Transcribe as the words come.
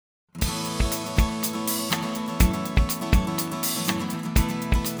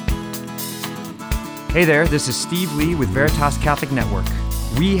Hey there, this is Steve Lee with Veritas Catholic Network.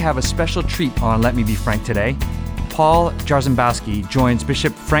 We have a special treat on Let Me Be Frank today. Paul Jarzembowski joins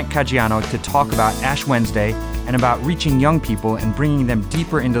Bishop Frank Caggiano to talk about Ash Wednesday and about reaching young people and bringing them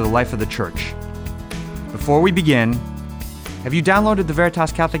deeper into the life of the church. Before we begin, have you downloaded the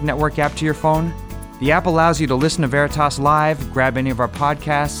Veritas Catholic Network app to your phone? The app allows you to listen to Veritas live, grab any of our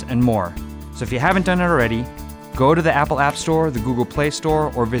podcasts, and more. So if you haven't done it already, go to the Apple App Store, the Google Play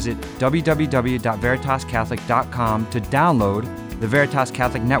Store, or visit www.veritascatholic.com to download the Veritas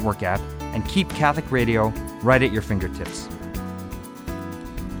Catholic Network app and keep Catholic radio right at your fingertips.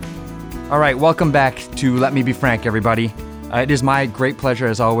 All right, welcome back to Let Me Be Frank, everybody. It is my great pleasure,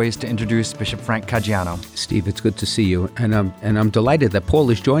 as always, to introduce Bishop Frank Caggiano. Steve, it's good to see you, and I'm delighted that Paul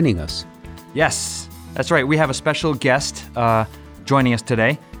is joining us. Yes, that's right. We have a special guest joining us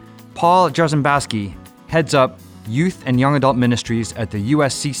today. Paul Jarzembowski heads up Youth and Young Adult Ministries at the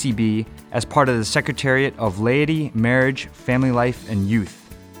USCCB as part of the Secretariat of Laity, Marriage, Family Life, and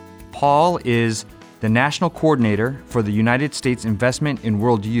Youth. Paul is the National Coordinator for the United States Investment in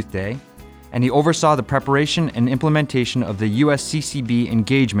World Youth Day, and he oversaw the preparation and implementation of the USCCB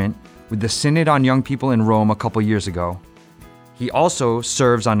engagement with the Synod on Young People in Rome a couple years ago. He also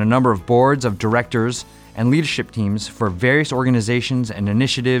serves on a number of boards of directors and leadership teams for various organizations and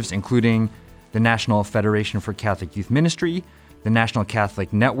initiatives, including the National Federation for Catholic Youth Ministry, the National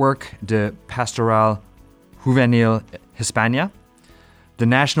Catholic Network de Pastoral Juvenil Hispania, the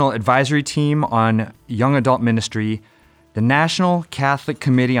National Advisory Team on Young Adult Ministry, the National Catholic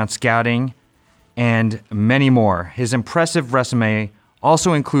Committee on Scouting, and many more. His impressive resume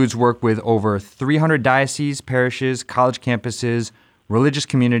also includes work with over 300 dioceses, parishes, college campuses, religious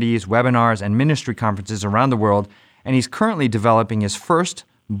communities, webinars, and ministry conferences around the world, and he's currently developing his first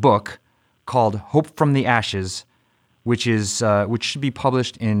book called Hope from the Ashes, which should be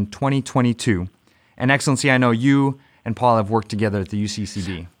published in 2022. And Excellency, I know you and Paul have worked together at the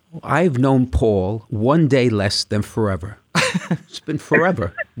UCCB. I've known Paul one day less than forever. It's been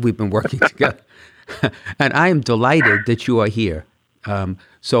forever we've been working together. And I am delighted that you are here.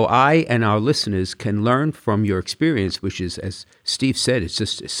 So I and our listeners can learn from your experience, which is, as Steve said, it's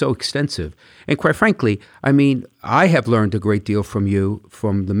just so extensive. And quite frankly, I mean, I have learned a great deal from you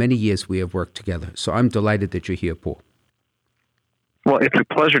from the many years we have worked together. So I'm delighted that you're here, Paul. Well, it's a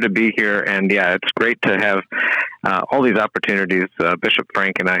pleasure to be here. And yeah, it's great to have all these opportunities. Bishop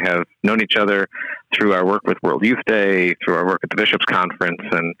Frank and I have known each other through our work with World Youth Day, through our work at the Bishops' Conference.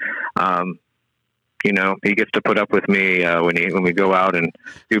 And, he gets to put up with me when we go out and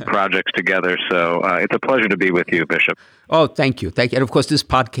do projects together. So it's a pleasure to be with you, Bishop. Oh, thank you. And of course, this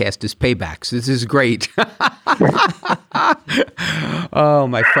podcast is paybacks. This is great. Oh,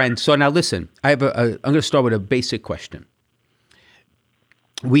 my friend. So now listen, I'm going to start with a basic question.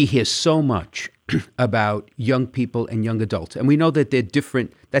 We hear so much about young people and young adults, and we know that they're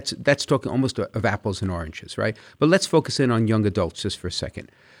different. That's talking almost of apples and oranges, right? But let's focus in on young adults just for a second.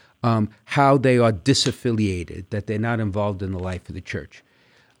 How they are disaffiliated, that they're not involved in the life of the church,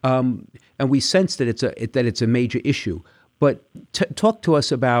 and we sense that it's a major issue. But talk to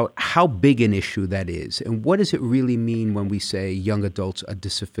us about how big an issue that is, and what does it really mean when we say young adults are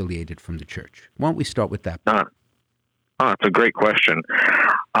disaffiliated from the church? Why don't we start with that? It's a great question.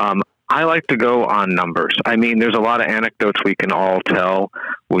 I like to go on numbers. I mean, there's a lot of anecdotes we can all tell.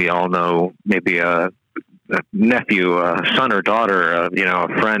 We all know maybe a nephew, a son or daughter, a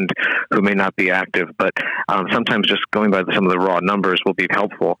friend who may not be active, but sometimes just going by some of the raw numbers will be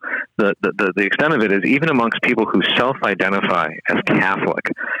helpful. The extent of it is even amongst people who self-identify as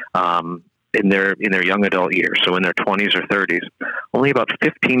Catholic in their young adult years, so in their 20s or 30s, only about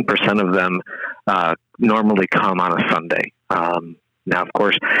 15% of them normally come on a Sunday. Now, of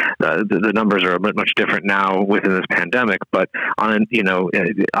course, the numbers are much different now within this pandemic, but on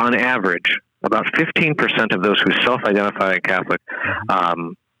average, about 15% of those who self-identify as Catholic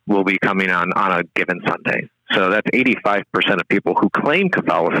will be coming on a given Sunday. So that's 85% of people who claim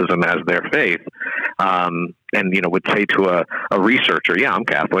Catholicism as their faith, and would say to a researcher, "Yeah, I'm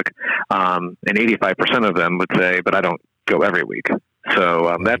Catholic," and 85% of them would say, "But I don't go every week."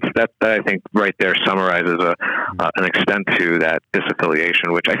 So that I think right there summarizes an extent to that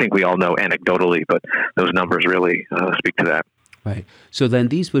disaffiliation, which I think we all know anecdotally, but those numbers really speak to that. Right. So then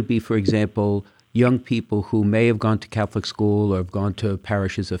these would be, for example, young people who may have gone to Catholic school or have gone to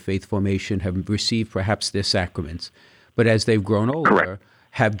parishes of faith formation, have received perhaps their sacraments, but as they've grown older, Correct.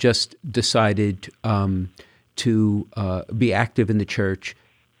 Have just decided to be active in the church,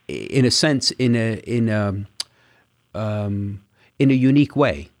 in a sense, in a unique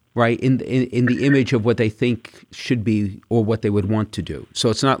way. right? In the image of what they think should be or what they would want to do. So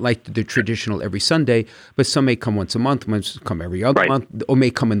it's not like the traditional every Sunday, but some may come once a month, some come every other month, or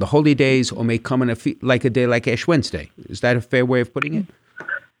may come in the holy days, or may come in like a day like Ash Wednesday. Is that a fair way of putting it?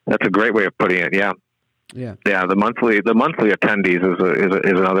 That's a great way of putting it. Yeah. Yeah. The monthly attendees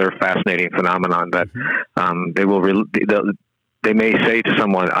is another fascinating phenomenon that they may say to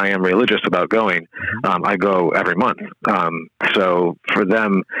someone, "I am religious about going. I go every month." So for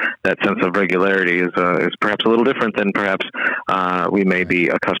them, that sense of regularity is perhaps a little different than perhaps we may be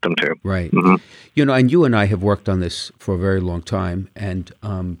accustomed to. Right. Mm-hmm. And you and I have worked on this for a very long time, and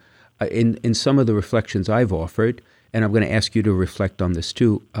in some of the reflections I've offered, and I'm going to ask you to reflect on this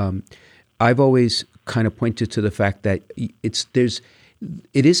too. I've always kind of pointed to the fact that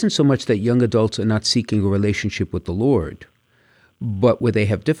it isn't so much that young adults are not seeking a relationship with the Lord, but where they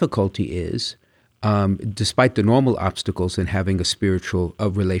have difficulty is, despite the normal obstacles in having a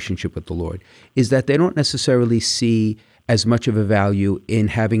relationship with the Lord, is that they don't necessarily see as much of a value in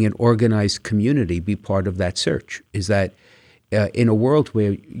having an organized community be part of that search. Is that in a world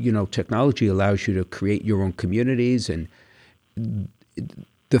where technology allows you to create your own communities, and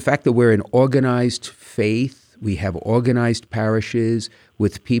the fact that we're an organized faith, we have organized parishes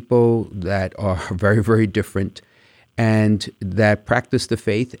with people that are very, very different and that practice the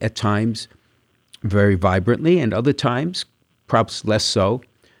faith at times very vibrantly and other times perhaps less so.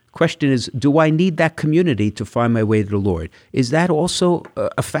 Question is, do I need that community to find my way to the Lord? Is that also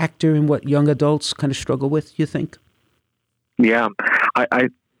a factor in what young adults kind of struggle with, you think? Yeah, I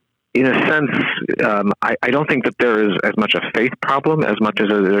in a sense, I don't think that there is as much a faith problem as much as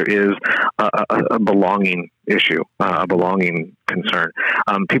there is a belonging issue, a belonging concern.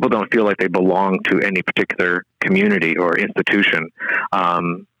 People don't feel like they belong to any particular community or institution.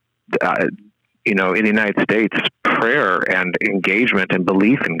 In the United States, prayer and engagement and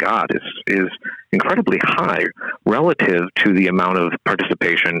belief in God is incredibly high relative to the amount of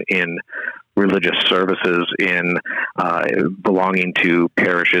participation in religious services, in belonging to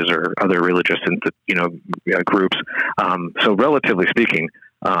parishes or other religious groups. So relatively speaking,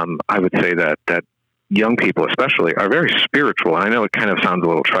 I would say that young people especially are very spiritual. And I know it kind of sounds a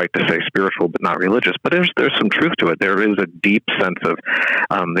little trite to say spiritual but not religious, but there's some truth to it. There is a deep sense of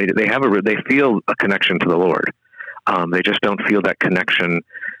they feel a connection to the Lord. They just don't feel that connection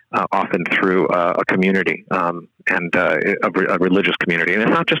often through a community and a religious community. And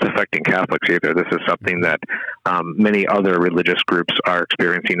it's not just affecting Catholics either. This is something that many other religious groups are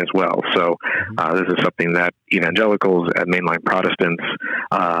experiencing as well. So this is something that evangelicals and mainline Protestants,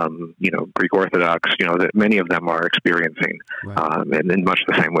 Greek Orthodox, that many of them are experiencing in much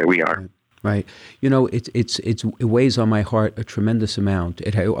the same way we are. Right. It weighs on my heart a tremendous amount.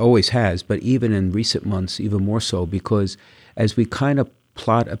 It always has, but even in recent months, even more so, because as we kind of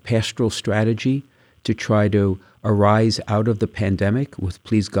plot a pastoral strategy to try to arise out of the pandemic with,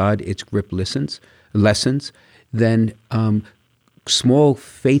 please God, its grip lessons, then small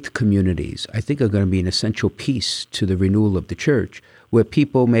faith communities, I think, are going to be an essential piece to the renewal of the church, where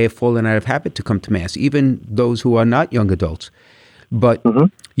people may have fallen out of habit to come to Mass, even those who are not young adults. But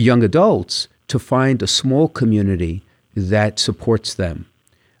young adults, to find a small community that supports them,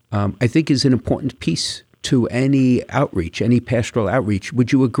 I think is an important piece to any outreach, any pastoral outreach.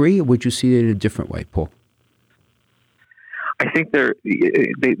 Would you agree, or would you see it in a different way, Paul? I think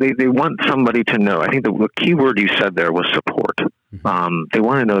they want somebody to know. I think the key word you said there was support. They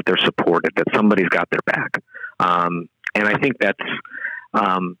want to know that they're supported, that somebody's got their back. And I think that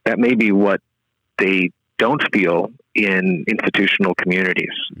may be what they don't feel in institutional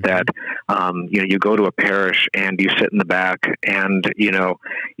communities, that you go to a parish and you sit in the back, and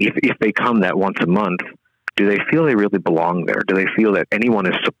if they come that once a month, do they feel they really belong there? Do they feel that anyone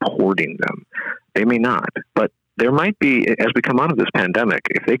is supporting them? They may not, but there might be, as we come out of this pandemic,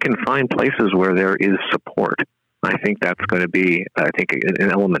 if they can find places where there is support, I think that's going to be,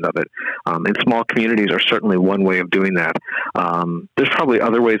 an element of it. And small communities are certainly one way of doing that. There's probably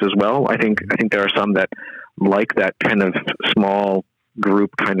other ways as well. I think there are some that like that kind of small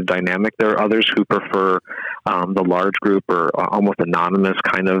group kind of dynamic. There are others who prefer the large group or almost anonymous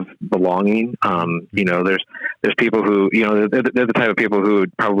kind of belonging. There's people who, they're the type of people who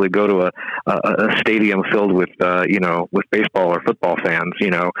would probably go to a stadium filled with baseball or football fans.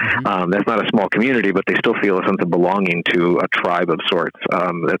 That's not a small community, but they still feel a sense of belonging to a tribe of sorts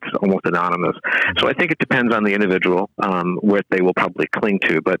that's almost anonymous. So I think it depends on the individual what they will probably cling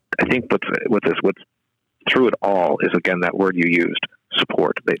to. But I think what's through it all is, again, that word you used,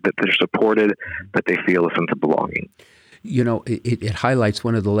 support. That they're supported, that they feel a sense of belonging. It highlights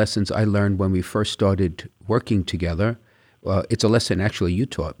one of the lessons I learned when we first started working together, it's a lesson actually you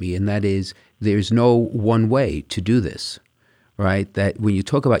taught me, and that is there's no one way to do this, right? That when you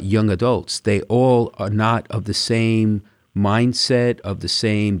talk about young adults, they all are not of the same mindset, of the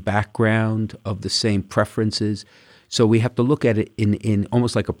same background, of the same preferences. So we have to look at it in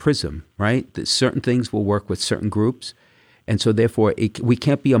almost like a prism, right? That certain things will work with certain groups. And so therefore, we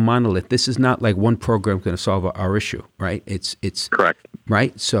can't be a monolith. This is not like one program going to solve our issue, right? It's correct,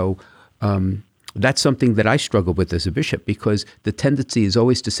 right? So that's something that I struggle with as a bishop, because the tendency is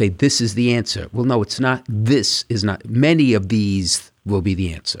always to say, this is the answer. Well, no, it's not. This is not. Many of these will be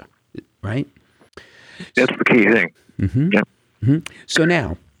the answer, right? That's the key thing. Mm-hmm. Yeah. Mm-hmm. So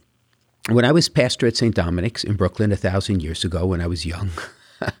now, when I was pastor at St. Dominic's in Brooklyn 1,000 years ago when I was young,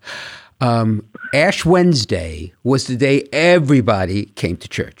 Ash Wednesday was the day everybody came to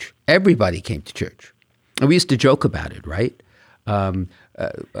church. Everybody came to church. And we used to joke about it, right?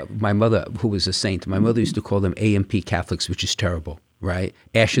 My mother, who was a saint, my mother used to call them AMP Catholics, which is terrible, right?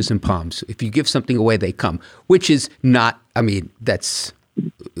 Ashes and palms. If you give something away, they come, which is not, I mean, that's,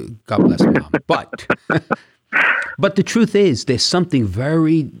 God bless Mom. But the truth is, there's something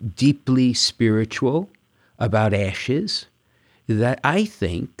very deeply spiritual about ashes that I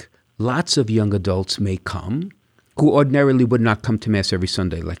think lots of young adults may come who ordinarily would not come to Mass every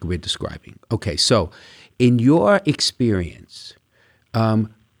Sunday like we're describing. Okay, so in your experience,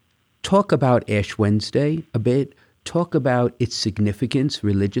 talk about Ash Wednesday a bit, talk about its significance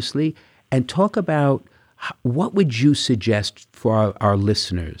religiously, and talk about what would you suggest for our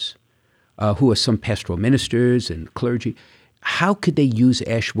listeners who are some pastoral ministers and clergy. How could they use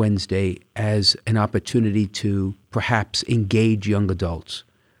Ash Wednesday as an opportunity to perhaps engage young adults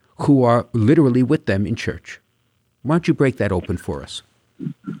who are literally with them in church? Why don't you break that open for us?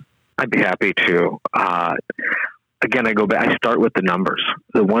 I'd be happy to. Again, I go back. I start with the numbers.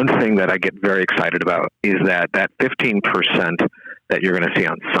 The one thing that I get very excited about is that 15% that you're going to see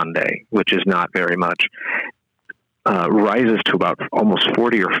on Sunday, which is not very much, rises to about almost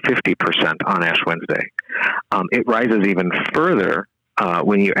 40 or 50% on Ash Wednesday. It rises even further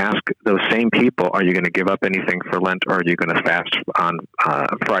when you ask those same people, are you going to give up anything for Lent, or are you going to fast on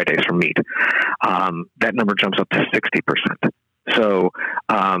Fridays from meat? That number jumps up to 60%. So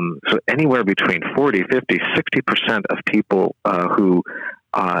anywhere between 40, 50, 60% of people who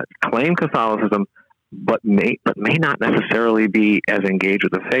claim Catholicism but may not necessarily be as engaged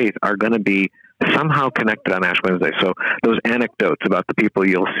with the faith are going to be somehow connected on Ash Wednesday. So those anecdotes about the people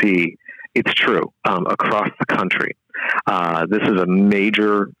you'll see, it's true across the country. This is a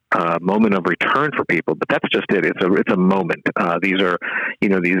major moment of return for people, but that's just it. It's a moment. These are,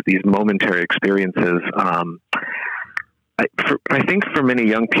 these momentary experiences. I think for many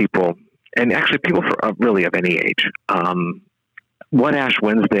young people, and actually people really of any age, what Ash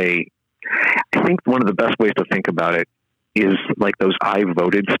Wednesday, I think one of the best ways to think about it is like those I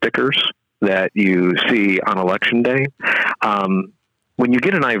voted stickers that you see on election day. When you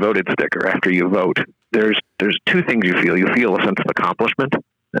get an I voted sticker after you vote, there's two things you feel. You feel a sense of accomplishment,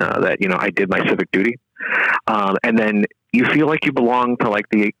 that, I did my civic duty. And then you feel like you belong to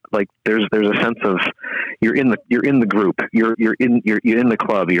there's a sense of you're in the group, you're in the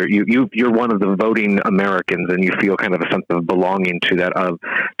club, you're one of the voting Americans, and you feel kind of a sense of belonging to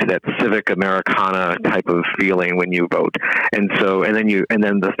that civic Americana type of feeling when you vote. And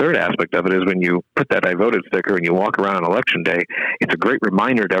then the third aspect of it is when you put that I voted sticker and you walk around on election day, it's a great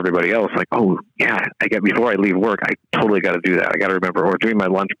reminder to everybody else, like, oh yeah, before I leave work, I totally got to do that. I got to remember, or during my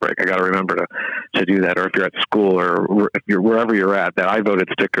lunch break, I got to remember to do that. Or if you're at school, or if you're wherever you're at, that I voted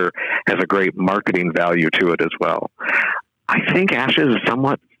sticker has a great marketing value to it as well. I think ashes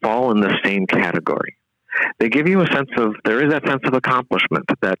somewhat fall in the same category. They give you a sense of, there is that sense of accomplishment,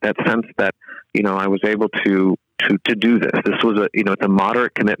 that sense that, I was able to do this. This was it's a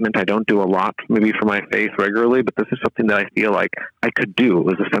moderate commitment. I don't do a lot maybe for my faith regularly, but this is something that I feel like I could do. It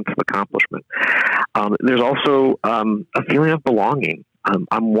was a sense of accomplishment. There's also a feeling of belonging.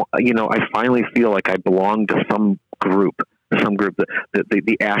 I finally feel like I belong to some group,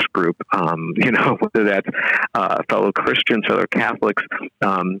 the Ash group, whether that's fellow Christians, fellow Catholics.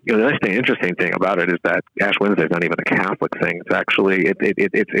 The nice thing, interesting thing about it is that Ash Wednesday is not even a Catholic thing. It's actually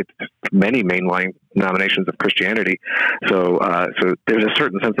it's many mainline denominations of Christianity. So there's a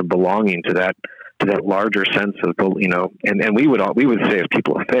certain sense of belonging to that larger sense of, and we would say as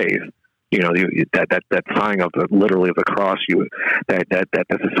people of faith, that sign of literally of the cross, that's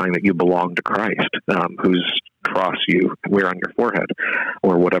a sign that you belong to Christ, whose cross you wear on your forehead,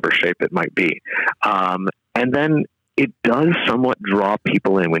 or whatever shape it might be. And then it does somewhat draw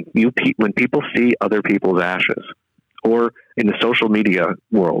people in when people see other people's ashes, or in the social media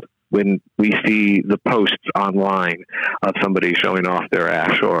world, when we see the posts online of somebody showing off their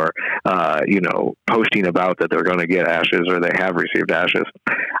ash or, posting about that they're going to get ashes or they have received ashes.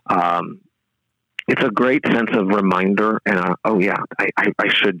 It's a great sense of reminder and, I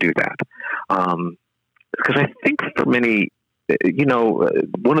should do that. Because I think for many,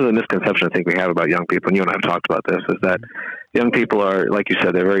 one of the misconceptions I think we have about young people, and you and I have talked about this, is that young people are, like you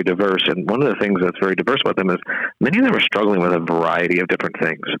said, they're very diverse. And one of the things that's very diverse about them is many of them are struggling with a variety of different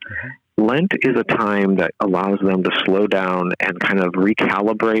things. Mm-hmm. Lent is a time that allows them to slow down and kind of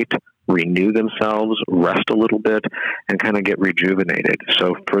recalibrate, renew themselves, rest a little bit, and kind of get rejuvenated.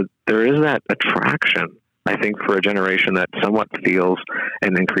 So there is that attraction, I think, for a generation that somewhat feels,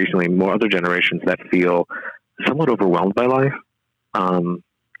 and increasingly more other generations that feel somewhat overwhelmed by life.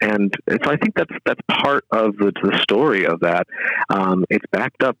 And so I think that's part of the story of that. It's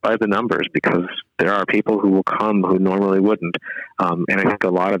backed up by the numbers because there are people who will come who normally wouldn't. And I think a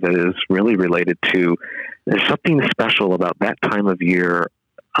lot of it is really related to there's something special about that time of year.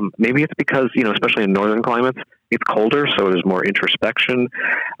 Maybe it's because, especially in northern climates, it's colder, so there's more introspection.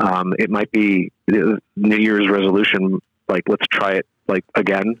 It might be the New Year's resolution, like, let's try it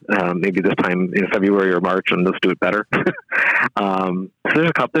again, maybe this time in February or March, and let's do it better. So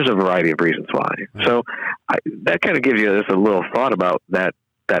there's a variety of reasons why. So that kind of gives you just a little thought about that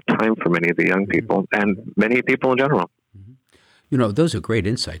time for many of the young people and many people in general. Those are great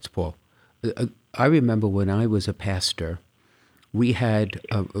insights, Paul. I remember when I was a pastor, we had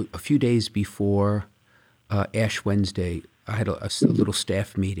a few days before Ash Wednesday, I had a little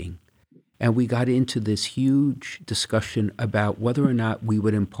staff meeting. And we got into this huge discussion about whether or not we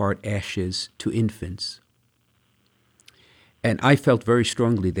would impart ashes to infants. And I felt very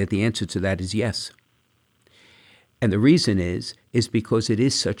strongly that the answer to that is yes. And the reason is because it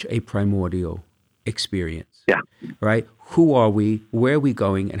is such a primordial experience. Yeah. Right? Who are we, where are we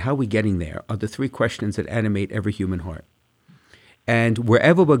going, and how are we getting there are the three questions that animate every human heart. And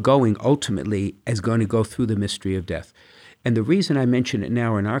wherever we're going ultimately is going to go through the mystery of death. And the reason I mention it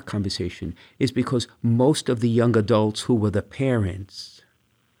now in our conversation is because most of the young adults who were the parents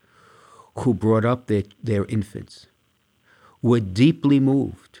who brought up their infants were deeply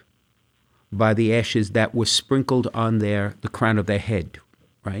moved by the ashes that were sprinkled on the crown of their head,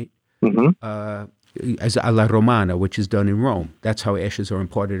 right? Mm-hmm. As alla Romana, which is done in Rome. That's how ashes are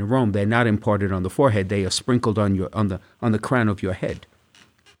imparted in Rome. They're not imparted on the forehead. They are sprinkled on the crown of your head.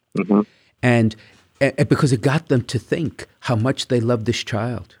 Mm-hmm. And because it got them to think how much they love this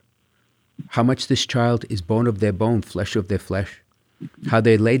child, how much this child is bone of their bone, flesh of their flesh, how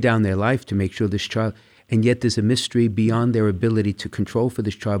they lay down their life to make sure this child, and yet there's a mystery beyond their ability to control for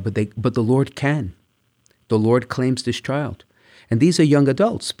this child, but the Lord can. The Lord claims this child. And these are young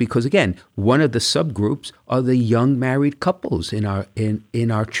adults because, again, one of the subgroups are the young married couples in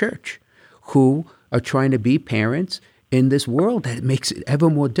our church who are trying to be parents in this world that makes it ever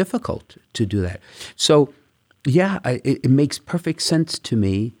more difficult to do that. So, yeah, it makes perfect sense to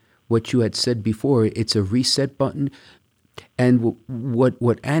me what you had said before. It's a reset button. And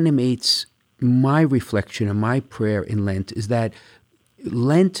what animates my reflection and my prayer in Lent is that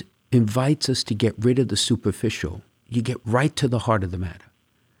Lent invites us to get rid of the superficial. You get right to the heart of the matter,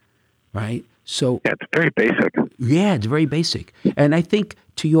 right? So yeah, it's very basic. Yeah, it's very basic. And I think,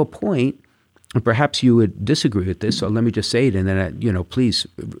 to your point, and perhaps you would disagree with this, so let me just say it, and then, please,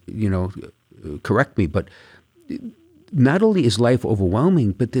 correct me. But not only is life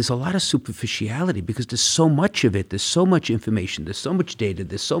overwhelming, but there's a lot of superficiality because there's so much of it. There's so much information. There's so much data.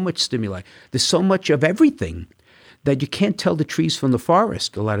 There's so much stimuli. There's so much of everything that you can't tell the trees from the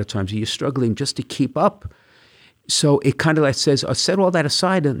forest a lot of times. You're struggling just to keep up. So it kind of like says, set all that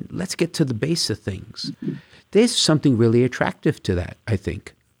aside and let's get to the base of things. There's something really attractive to that, I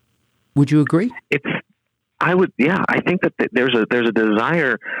think. Would you agree? I think that there's a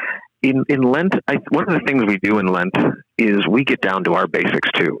desire in Lent. One of the things we do in Lent is we get down to our basics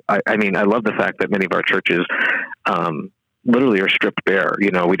too. I mean, I love the fact that many of our churches literally are stripped bare.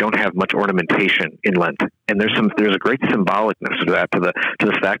 We don't have much ornamentation in Lent, and there's a great symbolicness to that, to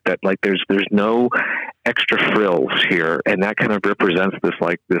the fact that there's no extra frills here, and that kind of represents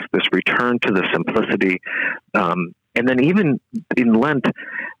this return to the simplicity. And then even in Lent,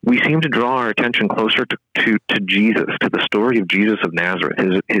 we seem to draw our attention closer to Jesus, to the story of Jesus of Nazareth,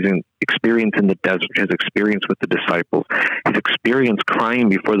 his experience in the desert, his experience with the disciples, his experience crying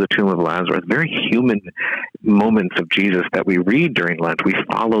before the tomb of Lazarus, very human moments of Jesus that we read during Lent. We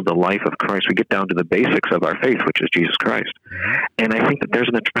follow the life of Christ. We get down to the basics of our faith, which is Jesus Christ. And I think that there's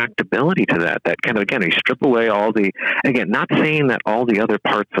an attractability to that kind of, again, we strip away not saying that all the other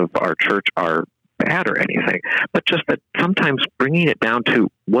parts of our church are bad or anything, but just that sometimes bringing it down to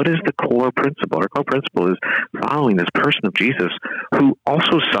what is the core principle. Our core principle is following this person of Jesus who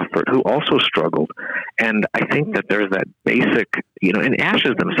also suffered, who also struggled. And I think that there's that basic, and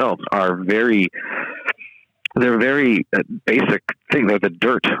ashes themselves are they're very basic thing. They're the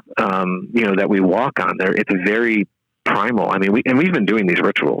dirt, that we walk on. It's very primal. I mean, we've been doing these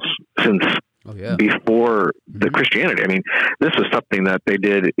rituals since before the Christianity. I mean, this is something that they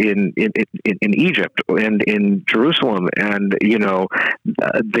did in Egypt and in Jerusalem, and I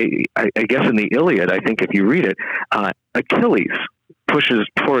guess in the Iliad, I think if you read it, Achilles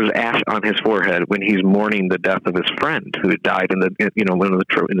pours ash on his forehead when he's mourning the death of his friend who died in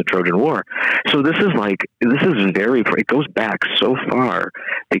the Trojan War. So this is it goes back so far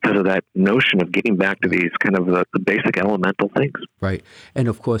because of that notion of getting back to these kind of the basic elemental things. Right. And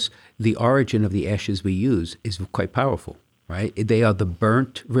of course, the origin of the ashes we use is quite powerful, right? They are the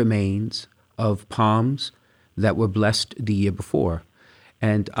burnt remains of palms that were blessed the year before.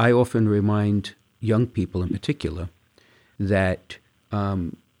 And I often remind young people in particular that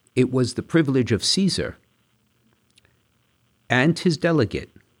it was the privilege of Caesar and his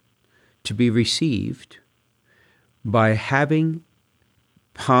delegate to be received by having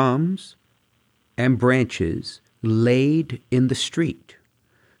palms and branches laid in the street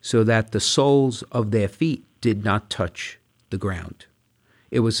so that the soles of their feet did not touch the ground.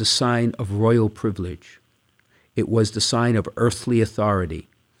 It was a sign of royal privilege. It was the sign of earthly authority.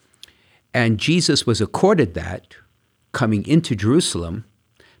 And Jesus was accorded that coming into Jerusalem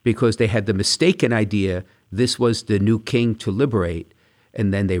because they had the mistaken idea this was the new king to liberate,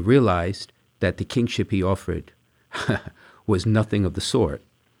 and then they realized that the kingship he offered was nothing of the sort.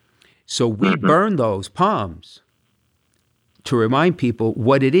 So we burn those palms to remind people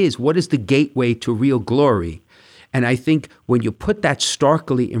what it is. What is the gateway to real glory? And I think when you put that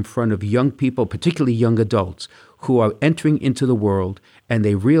starkly in front of young people, particularly young adults, who are entering into the world and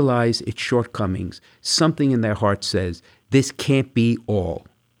they realize its shortcomings, something in their heart says, this can't be all.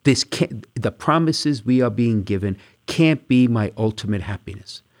 The promises we are being given can't be my ultimate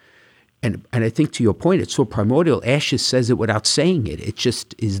happiness. And I think to your point, it's so primordial. Ashes says it without saying it. It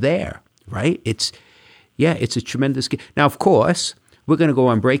just is there, right? It's a tremendous gift. Now, of course, we're going to go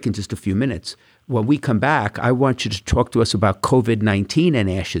on break in just a few minutes. When we come back, I want you to talk to us about COVID-19 and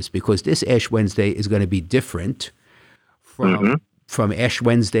ashes, because this Ash Wednesday is going to be different from Ash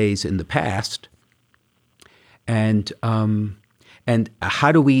Wednesdays in the past. And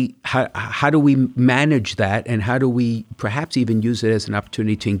how do we manage that, and how do we perhaps even use it as an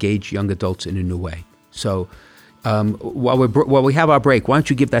opportunity to engage young adults in a new way? So while we have our break, why don't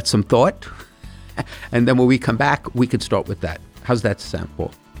you give that some thought, and then when we come back, we could start with that. How's that sound,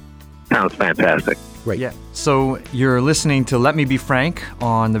 Paul? Sounds fantastic. Great. Yeah. So you're listening to Let Me Be Frank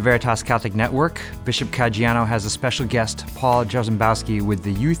on the Veritas Catholic Network. Bishop Caggiano has a special guest, Paul Jarzembowski, with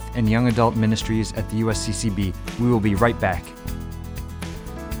the Youth and Young Adult Ministries at the USCCB. We will be right back.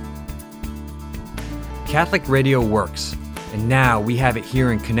 Catholic radio works, and now we have it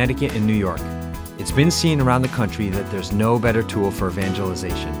here in Connecticut and New York. It's been seen around the country that there's no better tool for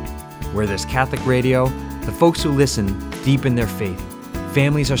evangelization. Where there's Catholic radio, the folks who listen deepen their faith.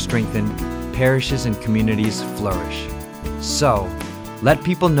 Families are strengthened, parishes and communities flourish. So, let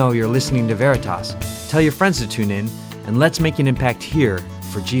people know you're listening to Veritas. Tell your friends to tune in, and let's make an impact here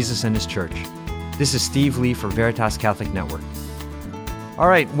for Jesus and His Church. This is Steve Lee for Veritas Catholic Network. All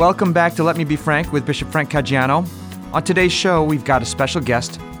right, welcome back to Let Me Be Frank with Bishop Frank Caggiano. On today's show, we've got a special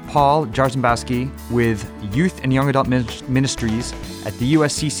guest, Paul Jarzembowski, with Youth and Young Adult Ministries at the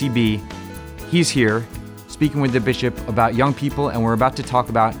USCCB. He's here speaking with the bishop about young people, and we're about to talk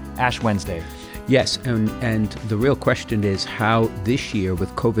about Ash Wednesday. Yes, and the real question is how this year with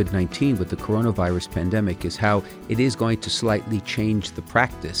COVID-19, with the coronavirus pandemic, is how it is going to slightly change the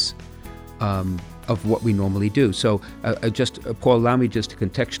practice of what we normally do. So Paul, allow me just to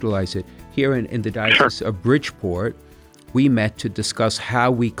contextualize it. Here in the Diocese of Bridgeport, we met to discuss how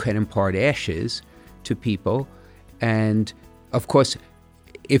we can impart ashes to people. And of course,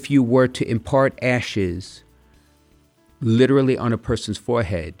 if you were to impart ashes literally on a person's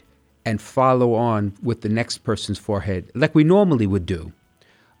forehead and follow on with the next person's forehead, like we normally would do,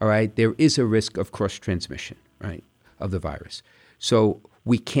 all right, there is a risk of cross-transmission, right, of the virus. So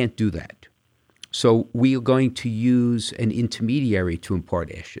we can't do that. So we are going to use an intermediary to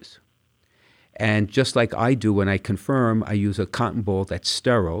impart ashes. And just like I do when I confirm, I use a cotton ball that's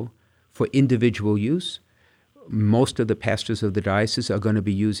sterile for individual use. Most of the pastors of the diocese are going to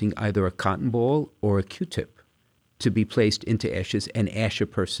be using either a cotton ball or a Q-tip to be placed into ashes and ash a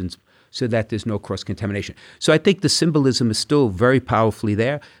person's so that there's no cross-contamination. So I think the symbolism is still very powerfully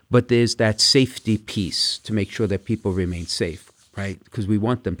there, but there's that safety piece to make sure that people remain safe, right? Because we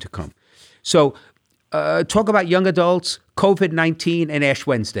want them to come. So talk about young adults, COVID-19, and Ash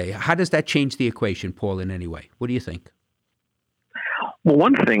Wednesday. How does that change the equation, Paul, in any way? What do you think? Well,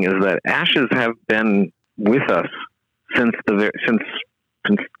 one thing is that ashes have been with us since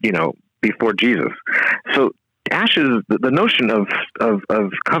before Jesus. So ashes, the notion of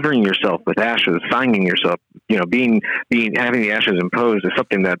covering yourself with ashes, signing yourself, having the ashes imposed is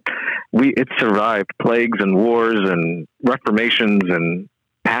something that it survived plagues and wars and reformations and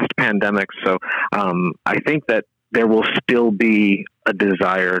past pandemics. So I think that there will still be a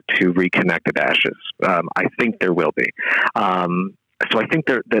desire to reconnect at ashes. I think there will be. So I think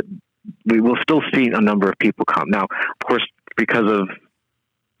that we will still see a number of people come. Now, of course, because of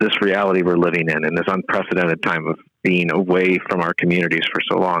this reality we're living in this unprecedented time of being away from our communities for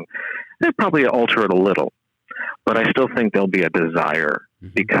so long, they'll probably alter it a little. But I still think there'll be a desire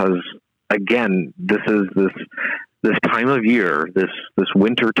because, again, this is this time of year, this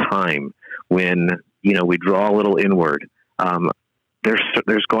winter time when, we draw a little inward.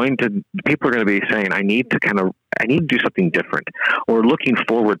 There's going to, people are going to be saying, I need to do something different, or looking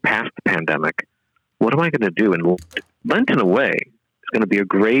forward past the pandemic. What am I going to do? And Lent, in a way, is going to be a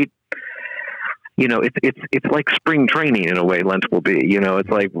great, it's like spring training in a way. Lent will be, it's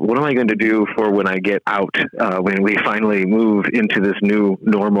like, what am I going to do for when I get out, when we finally move into this new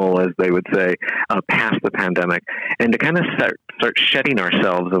normal, as they would say, past the pandemic, and to kind of start shedding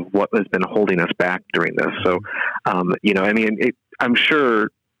ourselves of what has been holding us back during this. So, I'm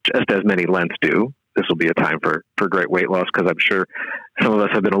sure, just as many Lents do, this will be a time for great weight loss, because I'm sure some of us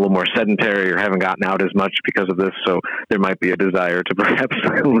have been a little more sedentary or haven't gotten out as much because of this. So there might be a desire to perhaps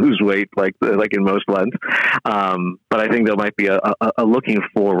lose weight like in most Lents. But I think there might be a looking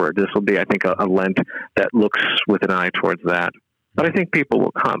forward. This will be, I think, a Lent that looks with an eye towards that. But I think people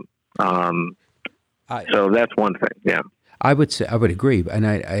will come. So that's one thing. Yeah. I would agree. And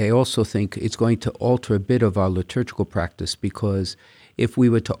I also think it's going to alter a bit of our liturgical practice, because if we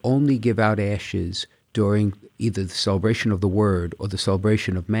were to only give out ashes during either the celebration of the Word or the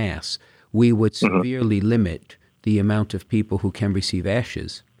celebration of Mass, we would severely limit the amount of people who can receive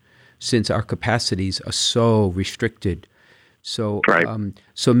ashes, since our capacities are so restricted. So,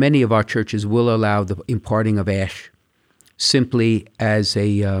 so many of our churches will allow the imparting of ash simply as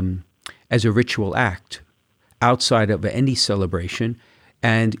a ritual act outside of any celebration,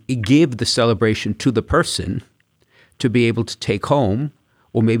 and give the celebration to the person to be able to take home,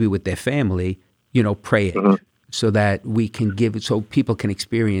 or maybe with their family, pray it, so that we can give it, so people can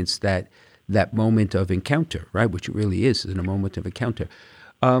experience that moment of encounter, right? Which it really is a moment of encounter.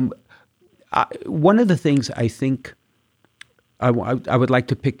 One of the things I think I would like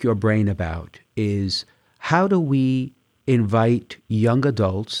to pick your brain about is, how do we invite young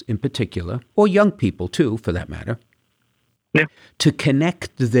adults in particular, or young people too, for that matter, to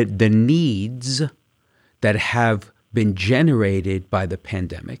connect the needs that have been generated by the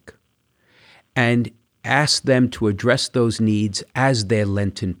pandemic, and ask them to address those needs as their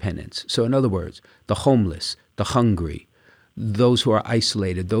Lenten penance. So in other words, the homeless, the hungry, those who are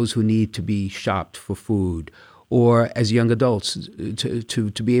isolated, those who need to be shopped for food, or as young adults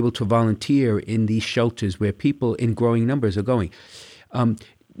to be able to volunteer in these shelters where people in growing numbers are going.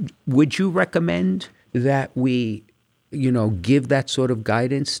 Would you recommend that we give that sort of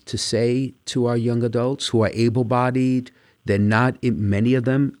guidance to say to our young adults who are able-bodied? They're not, many of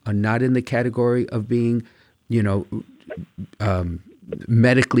them are not in the category of being,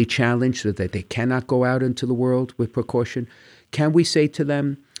 medically challenged, so that they cannot go out into the world with precaution. Can we say to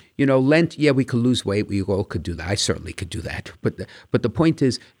them, Lent, yeah, we could lose weight. We all could do that. I certainly could do that. But the point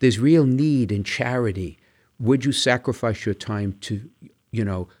is, there's real need in charity. Would you sacrifice your time to,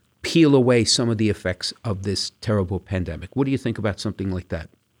 peel away some of the effects of this terrible pandemic? What do you think about something like that?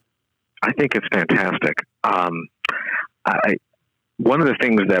 I think it's fantastic. One of the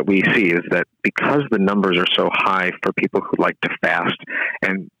things that we see is that because the numbers are so high for people who like to fast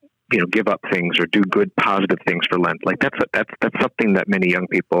and give up things or do good, positive things for Lent, like that's something that many young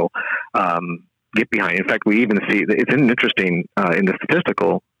people get behind. In fact, we even see it's interesting in the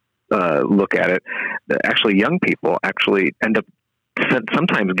statistical look at it. That actually, young people actually end up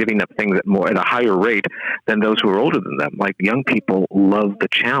sometimes giving up things at a higher rate than those who are older than them. Like, young people love the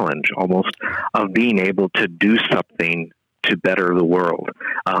challenge almost of being able to do something to better the world,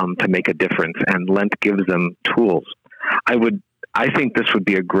 to make a difference, and Lent gives them tools. I think this would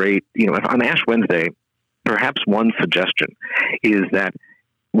be a great, if on Ash Wednesday, perhaps one suggestion is that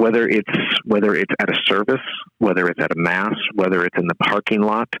whether it's at a service, whether it's at a mass, whether it's in the parking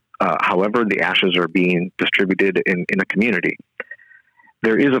lot, however the ashes are being distributed in a community.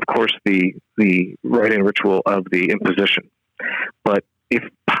 There is, of course, the rite and ritual of the imposition, but if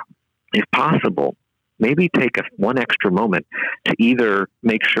possible, maybe take one extra moment to either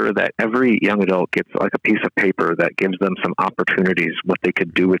make sure that every young adult gets like a piece of paper that gives them some opportunities, what they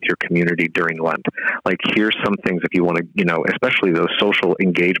could do with your community during Lent. Like, here's some things if you want to, especially those social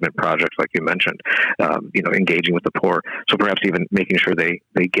engagement projects like you mentioned, engaging with the poor. So perhaps even making sure they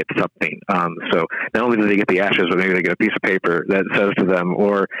get something. So not only do they get the ashes, but maybe they get a piece of paper that says to them,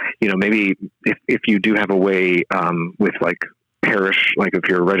 or, maybe if you do have a way with like parish, like if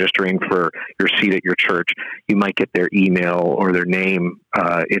you're registering for your seat at your church, you might get their email or their name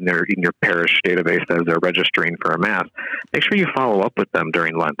in your parish database as they're registering for a mass. Make sure you follow up with them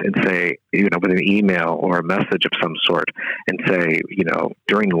during Lent and say, with an email or a message of some sort, and say,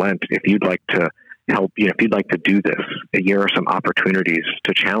 during Lent, if you'd like to help, if you'd like to do this, here are some opportunities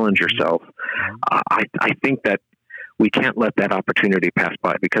to challenge yourself. I think that we can't let that opportunity pass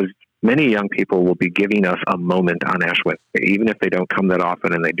by, because many young people will be giving us a moment on Ash Wednesday, even if they don't come that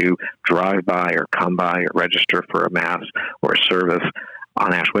often and they do drive by or come by or register for a mass or a service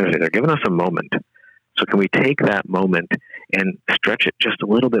on Ash Wednesday. They're giving us a moment. So can we take that moment and stretch it just a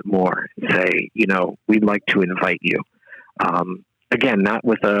little bit more and say, we'd like to invite you. Again, not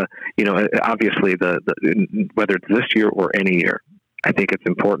with obviously whether it's this year or any year, I think it's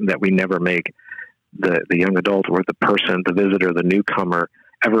important that we never make the young adult or the person, the visitor, the newcomer,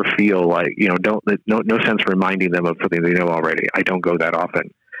 ever feel like, no sense reminding them of something they know already. I don't go that often,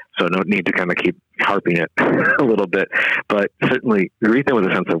 so no need to kind of keep harping it a little bit. But certainly greet them with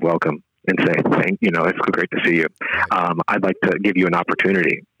a sense of welcome and say, it's great to see you. I'd like to give you an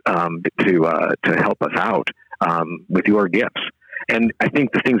opportunity to help us out with your gifts. And I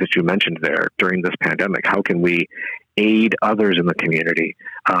think the things that you mentioned there during this pandemic, how can we aid others in the community?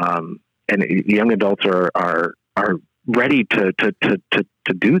 And young adults are ready to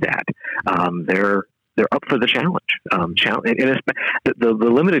do that. They're up for the challenge. And it's the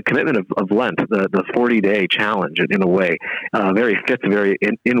limited commitment of Lent, the 40-day challenge, in a way, fits very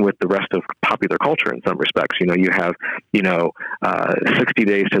in with the rest of popular culture in some respects. You have 60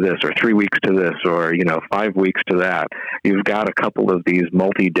 days to this, or 3 weeks to this, or 5 weeks to that. You've got a couple of these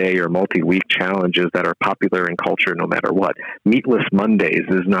multi-day or multi-week challenges that are popular in culture, no matter what. Meatless Mondays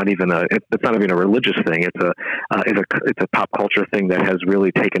is not even a religious thing. It's a pop culture thing that has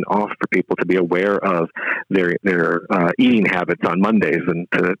really taken off for people to be aware of their eating habits on Mondays, and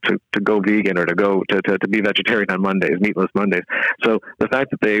to go vegan, or to be vegetarian on Mondays, meatless Mondays. So the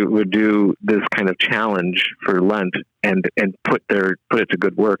fact that they would do this kind of challenge for Lent and put it to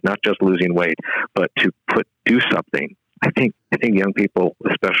good work, not just losing weight, but to do something. I think young people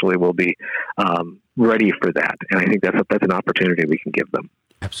especially will be ready for that, and I think that's an opportunity we can give them.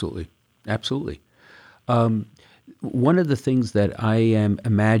 Absolutely. One of the things that I am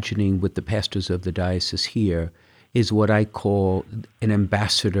imagining with the pastors of the diocese here is what I call an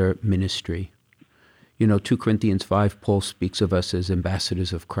ambassador ministry. 2 Corinthians 5, Paul speaks of us as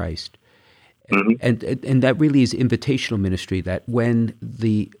ambassadors of Christ. Mm-hmm. And that really is invitational ministry, that when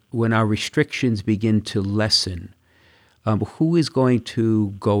our restrictions begin to lessen, who is going to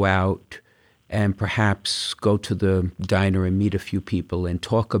go out and perhaps go to the diner and meet a few people and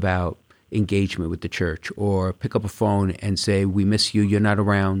talk about engagement with the church, or pick up a phone and say, we miss you, you're not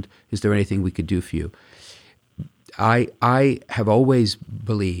around, is there anything we could do for you? I have always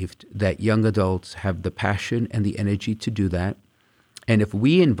believed that young adults have the passion and the energy to do that, and if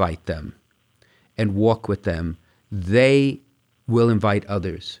we invite them and walk with them, they will invite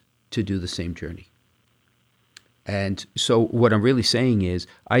others to do the same journey. And so what I'm really saying is,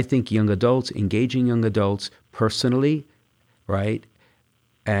 I think engaging young adults personally, right,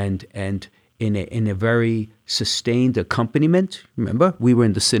 and in a very sustained accompaniment. Remember, we were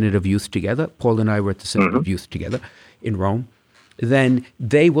in the Synod of Youth together. Paul and I were at the Synod of Youth together in Rome. Then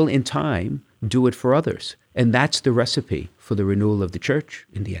they will, in time, do it for others. And that's the recipe for the renewal of the church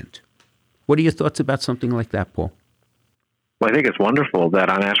in the end. What are your thoughts about something like that, Paul? Well, I think it's wonderful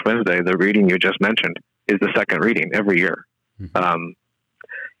that on Ash Wednesday, the reading you just mentioned is the second reading every year. Mm-hmm.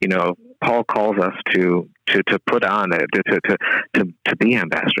 Paul calls us to put on it, to be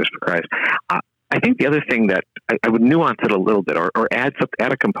ambassadors for Christ. I think the other thing that I would nuance it a little bit, or add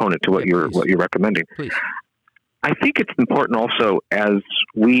a component to what you're recommending. Please. I think it's important also, as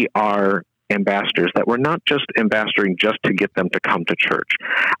we are ambassadors, that we're not just ambassadoring just to get them to come to church.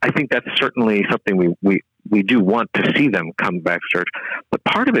 I think that's certainly something we do want to see them come back to church, but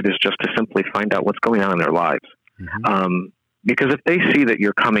part of it is just to simply find out what's going on in their lives. Mm-hmm. Because if they see that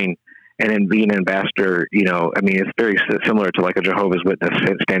you're coming and then being an ambassador, it's very similar to like a Jehovah's Witness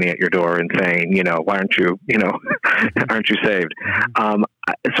standing at your door and saying, why aren't you, aren't you saved?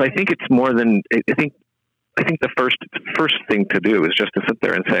 So I think it's more than, I think the first thing to do is just to sit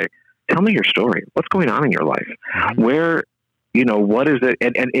there and say, tell me your story. What's going on in your life? Where, what is it?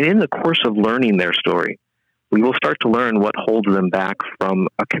 And in the course of learning their story, we will start to learn what holds them back from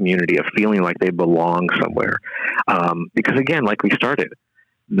a community, of feeling like they belong somewhere. Because again, like we started,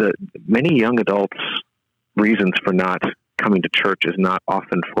 the many young adults' reasons for not coming to church is not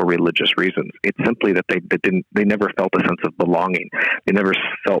often for religious reasons. It's simply that they never felt a sense of belonging. They never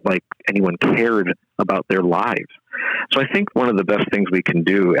felt like anyone cared about their lives. So I think one of the best things we can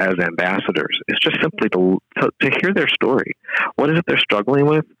do as ambassadors is just simply to hear their story. What is it they're struggling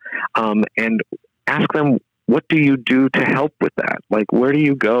with? And ask them, what do you do to help with that? Like, where do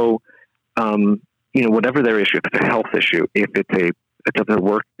you go? Whatever their issue, if it's a health issue, if it's a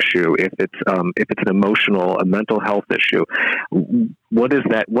work issue, if it's an emotional, a mental health issue, what is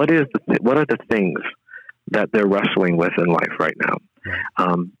that? What are the things that they're wrestling with in life right now?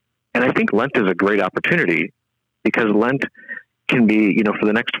 And I think Lent is a great opportunity, because Lent can be, for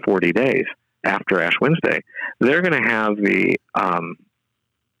the next 40 days after Ash Wednesday, they're going to have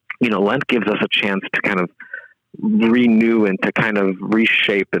Lent gives us a chance to kind of renew and to kind of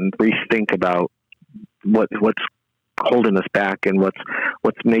reshape and rethink about what's holding us back and what's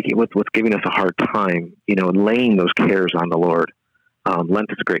giving us a hard time, and laying those cares on the Lord. Lent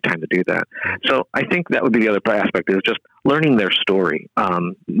is a great time to do that. So I think that would be the other aspect, is just learning their story.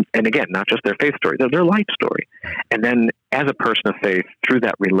 And again, not just their faith story, their life story. And then as a person of faith, through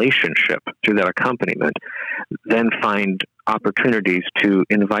that relationship, through that accompaniment, then find opportunities to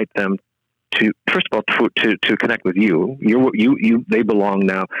invite them to, first of all, to connect with you. They belong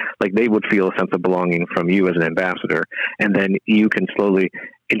now, like they would feel a sense of belonging from you as an ambassador. And then you can slowly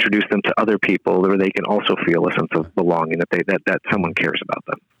introduce them to other people where they can also feel a sense of belonging, that someone cares about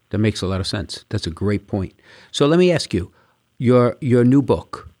them. That makes a lot of sense. That's a great point. So let me ask you, your new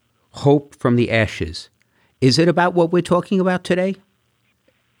book, Hope from the Ashes, is it about what we're talking about today?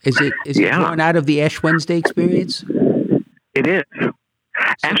 Is it born out of the Ash Wednesday experience? It is. So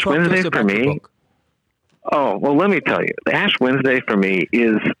Ash Wednesday for me. Oh, well, let me tell you, the Ash Wednesday for me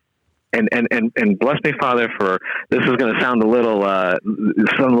is, and bless me, Father, for this is going to sound a little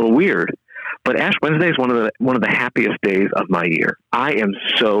weird, but Ash Wednesday is one of the happiest days of my year. I am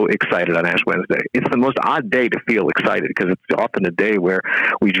so excited on Ash Wednesday. It's the most odd day to feel excited, because it's often a day where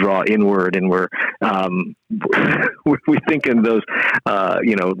we draw inward and we're we think in those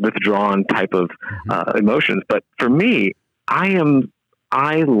withdrawn type of emotions. But for me, I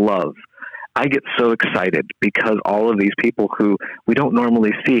get so excited because all of these people who we don't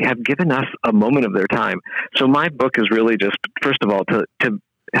normally see have given us a moment of their time. So my book is really just, first of all, to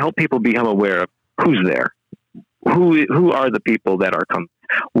help people become aware of who's there, who are the people that are coming,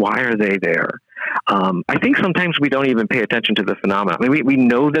 why are they there. I think sometimes we don't even pay attention to the phenomenon. I mean, we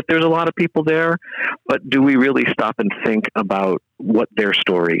know that there's a lot of people there, but do we really stop and think about what their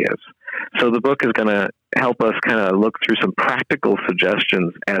story is? So the book is going to help us kind of look through some practical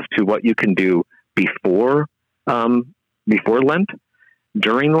suggestions as to what you can do before Lent,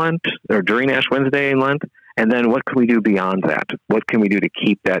 during Lent, or during Ash Wednesday and Lent, and then what can we do beyond that? What can we do to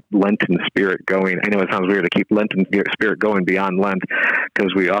keep that Lenten spirit going? I know it sounds weird to keep Lenten spirit going beyond Lent,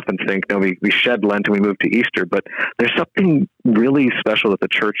 because we often think, we shed Lent and we move to Easter, but there's something really special that the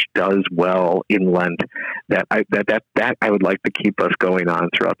church does well in Lent that I would like to keep us going on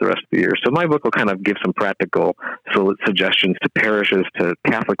throughout the rest of the year. So my book will kind of give some practical suggestions to parishes, to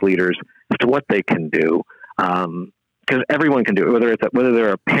Catholic leaders, as to what they can do. Because everyone can do it, whether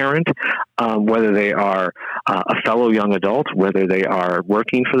they're a parent, whether they are a fellow young adult, whether they are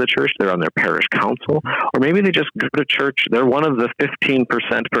working for the church, they're on their parish council, or maybe they just go to church. They're one of the 15%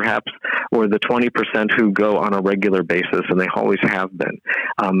 perhaps, or the 20% who go on a regular basis, and they always have been.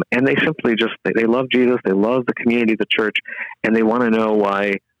 And they simply they love Jesus, they love the community of the church, and they want to know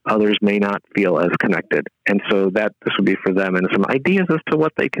why others may not feel as connected. And so this would be for them, and some ideas as to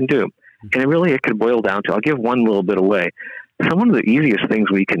what they can do. And it could boil down to, I'll give one little bit away. One of the easiest things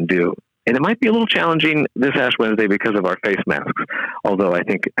we can do, and it might be a little challenging this Ash Wednesday because of our face masks, although I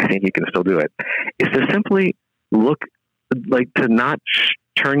think you can still do it, is to simply look, like to not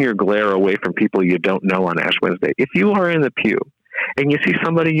turn your glare away from people you don't know on Ash Wednesday. If you are in the pew and you see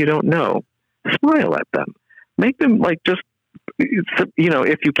somebody you don't know, smile at them. Make them if you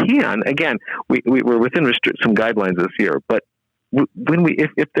can, again, we're within some guidelines this year, but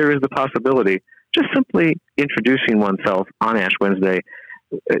if there is the possibility, just simply introducing oneself on Ash Wednesday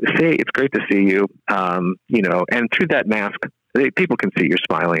say it's great to see you, and through that mask, people can see you're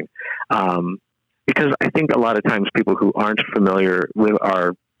smiling. Because I think a lot of times people who aren't familiar with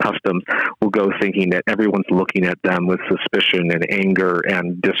our customs will go thinking that everyone's looking at them with suspicion and anger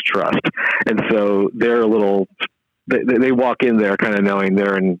and distrust. And so they're they walk in there kind of knowing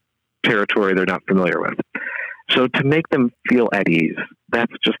they're in territory they're not familiar with. So to make them feel at ease,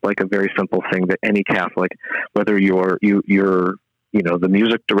 that's just like a very simple thing that any Catholic, whether you're the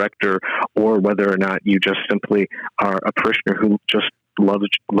music director, or whether or not you just simply are a parishioner who just loves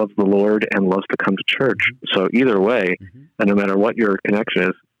the Lord and loves to come to church. So either way, and no matter what your connection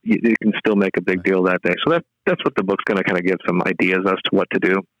is, you can still make a big deal that day. So that's what the book's going to kind of give some ideas as to what to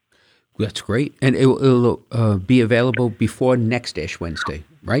do. That's great. And it'll be available before next Ash Wednesday,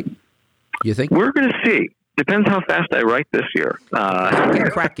 right? You think? We're going to see. Depends how fast I write this year.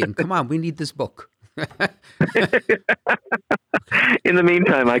 Get cracking. Come on, we need this book. In the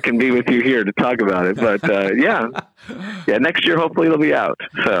meantime, I can be with you here to talk about it. But yeah, next year hopefully it'll be out.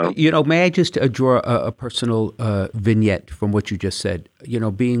 So may I just draw a personal vignette from what you just said?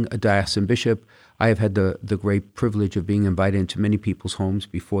 Being a diocesan bishop, I have had the great privilege of being invited into many people's homes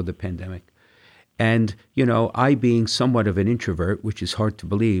before the pandemic. And, I being somewhat of an introvert, which is hard to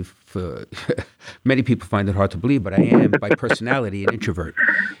believe, for many people find it hard to believe, but I am by personality an introvert.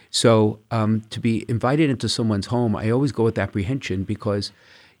 So to be invited into someone's home, I always go with apprehension because,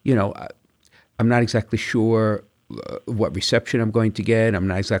 I'm not exactly sure what reception I'm going to get. I'm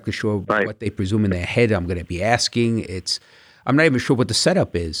not exactly sure what they presume in their head I'm going to be asking. I'm not even sure what the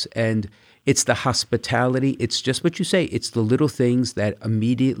setup is. And it's the hospitality. It's just what you say. It's the little things that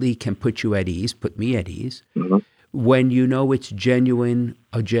immediately can put you at ease, put me at ease, when it's a genuine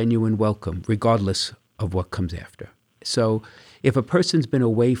welcome, regardless of what comes after. So if a person's been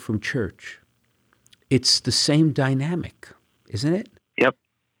away from church, it's the same dynamic, isn't it? Yep.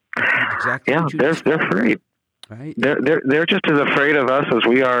 Exactly. Yeah, they're afraid. Right. They're just as afraid of us as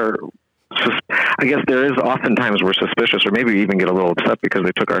we are. I guess there is oftentimes we're suspicious, or maybe we even get a little upset because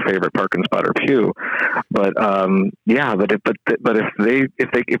they took our favorite parking spot or pew. But if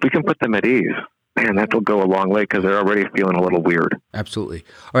we can put them at ease, man, that will go a long way because they're already feeling a little weird. Absolutely.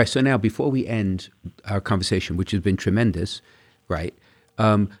 All right. So now, before we end our conversation, which has been tremendous, right?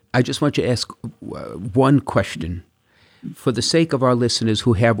 I just want you to ask one question for the sake of our listeners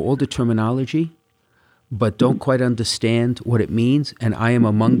who have all the terminology, but don't quite understand what it means, and I am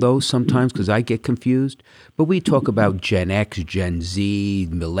among those sometimes because I get confused. But we talk about Gen X, Gen Z,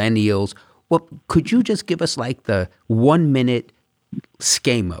 millennials. Well, could you just give us like the 1-minute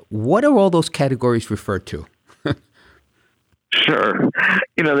schema? What are all those categories referred to? Sure.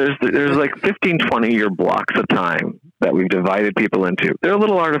 There's like 15, 20-year blocks of time that we've divided people into. They're a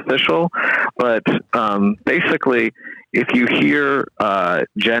little artificial, but basically, if you hear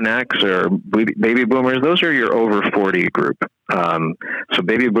Gen X or baby boomers, those are your over 40 group. So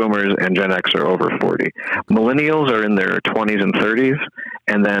baby boomers and Gen X are over 40. Millennials are in their 20s and 30s.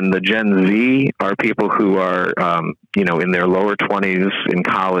 And then the Gen Z are people who are, in their lower 20s, in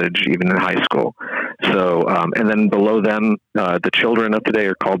college, even in high school. So, and then below them, the children of today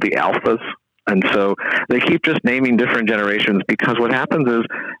are called the alphas. And so they keep just naming different generations because what happens is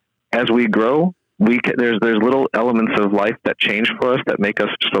as we grow, there's little elements of life that change for us that make us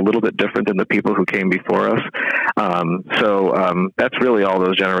just a little bit different than the people who came before us. So that's really all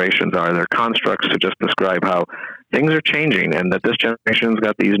those generations are. They're constructs to just describe how things are changing and that this generation's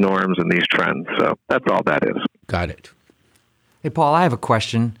got these norms and these trends. So that's all that is. Got it. Hey, Paul, I have a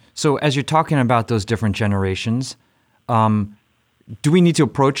question. So as you're talking about those different generations, do we need to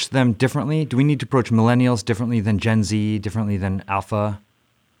approach them differently? Do we need to approach millennials differently than Gen Z, differently than Alpha?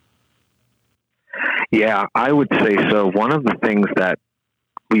 Yeah, I would say so. One of the things that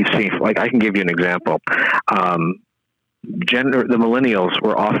we've seen, like I can give you an example. The millennials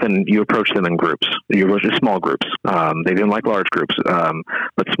were often, you approach them in groups. You approach small groups. They didn't like large groups,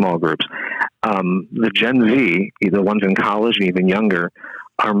 but small groups. The Gen Z, the ones in college and even younger,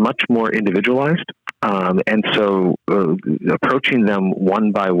 are much more individualized. And so approaching them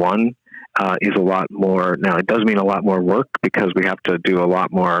one by one is a lot more. Now, it does mean a lot more work because we have to do a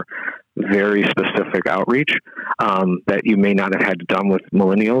lot more very specific outreach that you may not have had done with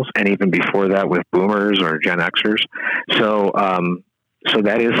millennials, and even before that with boomers or Gen Xers. So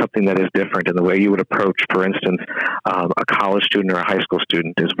that is something that is different in the way you would approach, for instance, a college student or a high school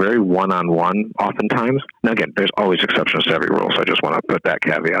student is very one-on-one oftentimes. Now, again, there's always exceptions to every rule, so I just want to put that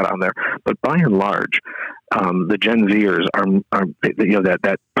caveat on there. But by and large, the Gen Zers are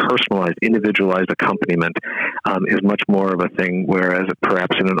that personalized, individualized accompaniment is much more of a thing, whereas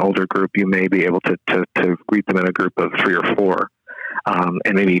perhaps in an older group, you may be able to greet them in a group of 3 or 4.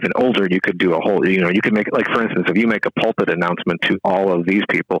 and maybe even older, you could do a whole, you could make it, like, for instance, if you make a pulpit announcement to all of these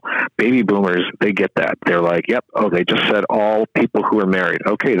people, baby boomers, they get that. They're like, yep, oh, they just said all people who are married.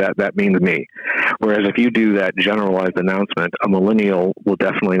 Okay, that means me. Whereas if you do that generalized announcement, a millennial will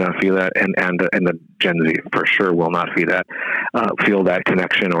definitely not feel that, and the Gen Z for sure will not feel that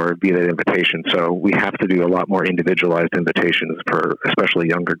connection or be that invitation. So we have to do a lot more individualized invitations for especially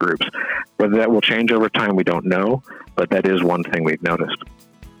younger groups. Whether that will change over time, we don't know, but that is one thing we've noticed.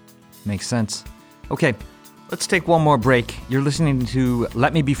 Makes sense. Okay, let's take one more break. You're listening to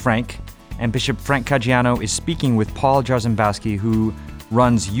Let Me Be Frank, and Bishop Frank Caggiano is speaking with Paul Jarzembowski, who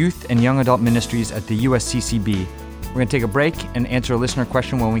runs youth and young adult ministries at the USCCB. We're going to take a break and answer a listener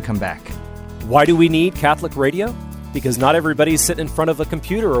question when we come back. Why do we need Catholic radio? Because not everybody's sitting in front of a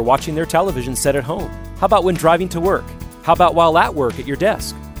computer or watching their television set at home. How about when driving to work? How about while at work at your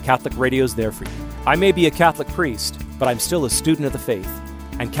desk? Catholic radio's there for you. I may be a Catholic priest, but I'm still a student of the faith.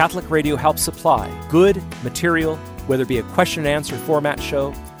 And Catholic radio helps supply good material, whether it be a question and answer format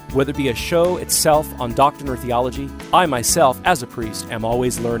show, whether it be a show itself on doctrine or theology. I myself, as a priest, am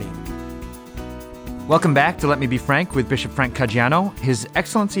always learning. Welcome back to Let Me Be Frank with Bishop Frank Caggiano. His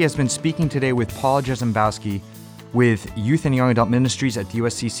Excellency has been speaking today with Paul Jarzembowski with Youth and Young Adult Ministries at the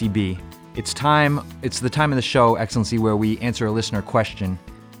USCCB. It's the time of the show, Excellency, where we answer a listener question.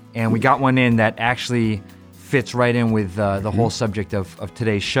 And we got one in that actually fits right in with the whole subject of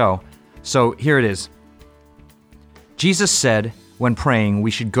today's show. So here it is. Jesus said, when praying,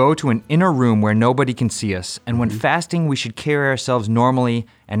 we should go to an inner room where nobody can see us. And when fasting, we should carry ourselves normally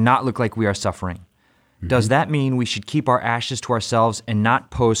and not look like we are suffering. Does that mean we should keep our ashes to ourselves and not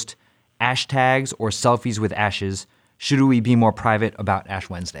post ash tags or selfies with ashes? Should we be more private about Ash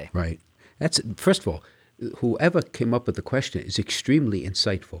Wednesday? Right. That's, first of all, whoever came up with the question is extremely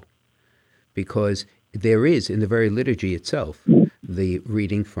insightful, because there is, in the very liturgy itself, the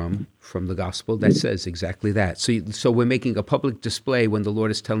reading from the gospel that says exactly that. So we're making a public display when the Lord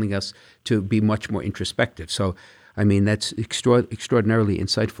is telling us to be much more introspective. So, I mean, that's extraordinarily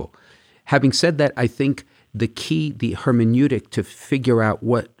insightful. Having said that, I think the key, the hermeneutic to figure out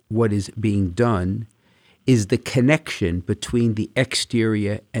what is being done is the connection between the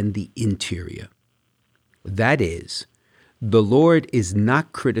exterior and the interior. That is, the Lord is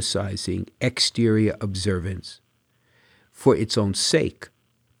not criticizing exterior observance for its own sake,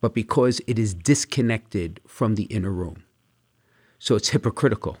 but because it is disconnected from the inner room. So it's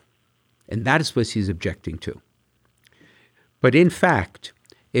hypocritical. And that is what he's objecting to. But in fact,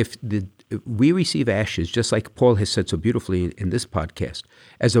 if we receive ashes, just like Paul has said so beautifully in this podcast,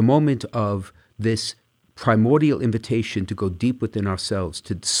 as a moment of this primordial invitation to go deep within ourselves,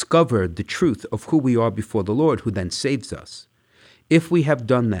 to discover the truth of who we are before the Lord, who then saves us. If we have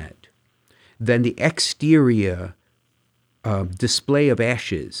done that, then the exterior display of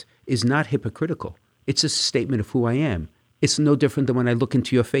ashes is not hypocritical. It's a statement of who I am. It's no different than when I look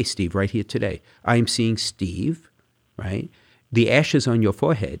into your face, Steve, right here today. I am seeing Steve, right? The ashes on your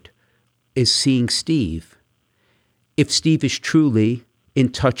forehead is seeing Steve, if Steve is truly in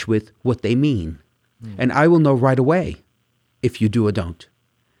touch with what they mean. And I will know right away if you do or don't,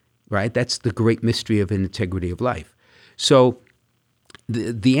 right? That's the great mystery of an integrity of life. So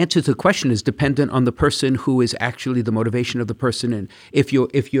the answer to the question is dependent on the person who is actually the motivation of the person. And if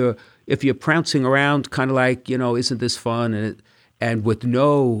you're prancing around kind of like, isn't this fun? And with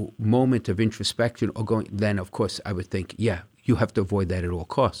no moment of introspection or going, then of course I would think, yeah, you have to avoid that at all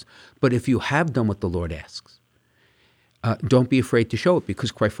costs. But if you have done what the Lord asks, don't be afraid to show it,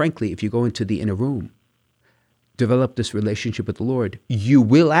 because quite frankly, if you go into the inner room, develop this relationship with the Lord, you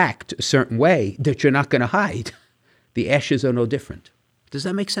will act a certain way that you're not going to hide. The ashes are no different. Does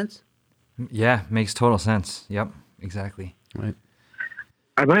that make sense? Yeah, makes total sense. Yep, exactly. Right.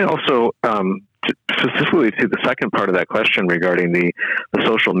 I might also, specifically to the second part of that question regarding the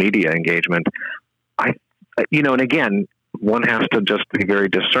social media engagement, and again, one has to just be very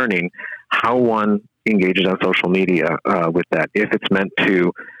discerning how one engages on social media with that. If it's meant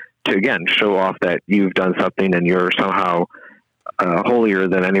to again show off that you've done something and you're somehow holier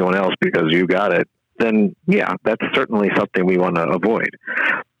than anyone else because you got it, then yeah, that's certainly something we want to avoid.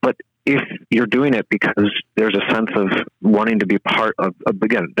 But if you're doing it because there's a sense of wanting to be part of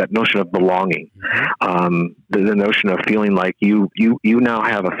again, that notion of belonging, the notion of feeling like you now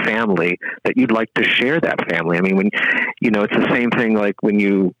have a family that you'd like to share that family. I mean, when it's the same thing like when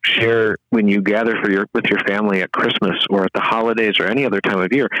you gather with your family at Christmas or at the holidays or any other time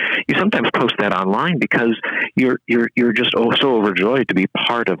of year, you sometimes post that online because you're just so overjoyed to be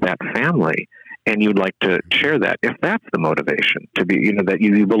part of that family. And you'd like to share that. If that's the motivation to be, that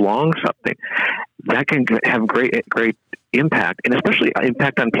you belong something, that can have great impact, and especially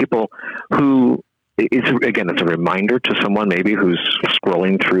impact on people who, it's a reminder to someone maybe who's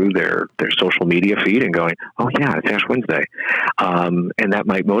scrolling through their social media feed and going, oh yeah, it's Ash Wednesday. And that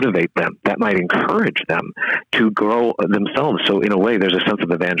might motivate them. That might encourage them to grow themselves. So in a way, there's a sense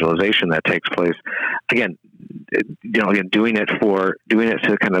of evangelization that takes place. Again, doing it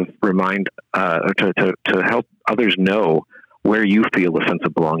to kind of remind, to help others know where you feel a sense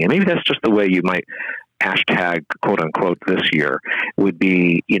of belonging. Maybe that's just the way you might hashtag quote unquote this year would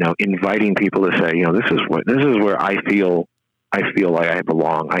be, inviting people to say, this is where I feel like I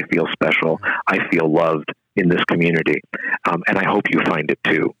belong. I feel special. I feel loved in this community. And I hope you find it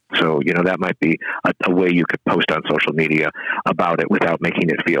too. So, that might be a way you could post on social media about it without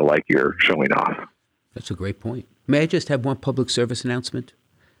making it feel like you're showing off. That's a great point. May I just have one public service announcement?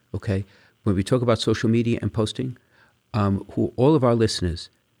 Okay. When we talk about social media and posting, all of our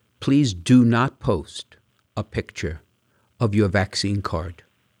listeners, please do not post a picture of your vaccine card,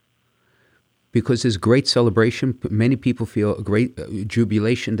 because there's great celebration. Many people feel a great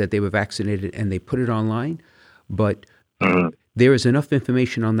jubilation that they were vaccinated, and they put it online. But there is enough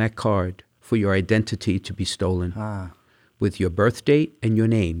information on that card for your identity to be stolen with your birth date and your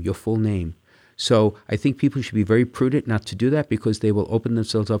name, your full name. So I think people should be very prudent not to do that, because they will open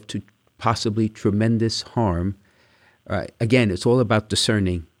themselves up to possibly tremendous harm. Again, it's all about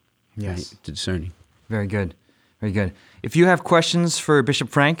discerning. Yes. Right? Discerning. Very good. Very good. If you have questions for Bishop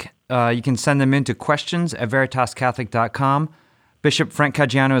Frank, you can send them in to questions@veritascatholic.com. Bishop Frank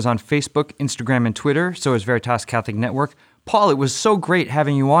Caggiano is on Facebook, Instagram, and Twitter. So is Veritas Catholic Network. Paul, it was so great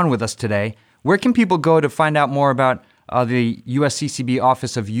having you on with us today. Where can people go to find out more about the USCCB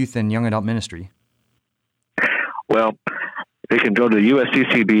Office of Youth and Young Adult Ministry? Well, they can go to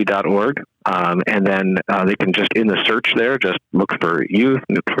usccb.org, and then they can just, in the search there, just look for youth,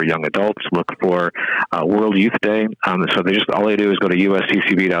 look for young adults, look for World Youth Day. So all they do is go to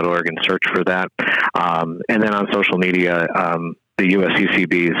usccb.org and search for that. And then on social media, the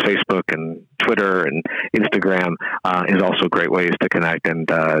USCCB's Facebook and Twitter and Instagram is also great ways to connect and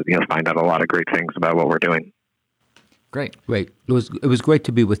find out a lot of great things about what we're doing. Great. It was great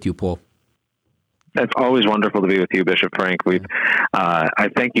to be with you, Paul. It's always wonderful to be with you, Bishop Frank. I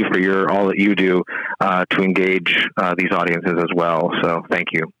thank you for all that you do to engage these audiences as well. So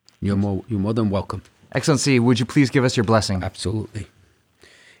thank you. You're more than welcome. Excellency, would you please give us your blessing? Absolutely.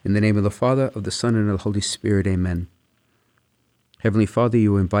 In the name of the Father, of the Son, and of the Holy Spirit, amen. Heavenly Father,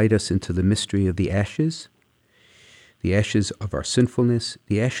 you invite us into the mystery of the ashes of our sinfulness,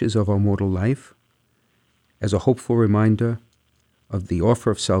 the ashes of our mortal life, as a hopeful reminder of the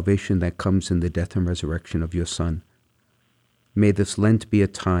offer of salvation that comes in the death and resurrection of your Son. May this Lent be a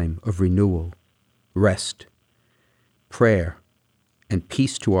time of renewal, rest, prayer, and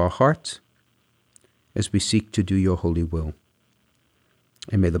peace to our hearts as we seek to do your holy will.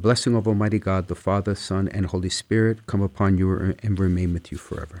 And may the blessing of Almighty God, the Father, Son, and Holy Spirit come upon you and remain with you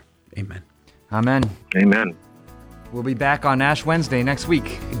forever. Amen. Amen. Amen. We'll be back on Ash Wednesday next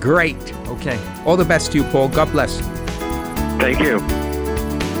week. Great. Okay. All the best to you, Paul. God bless. Thank you.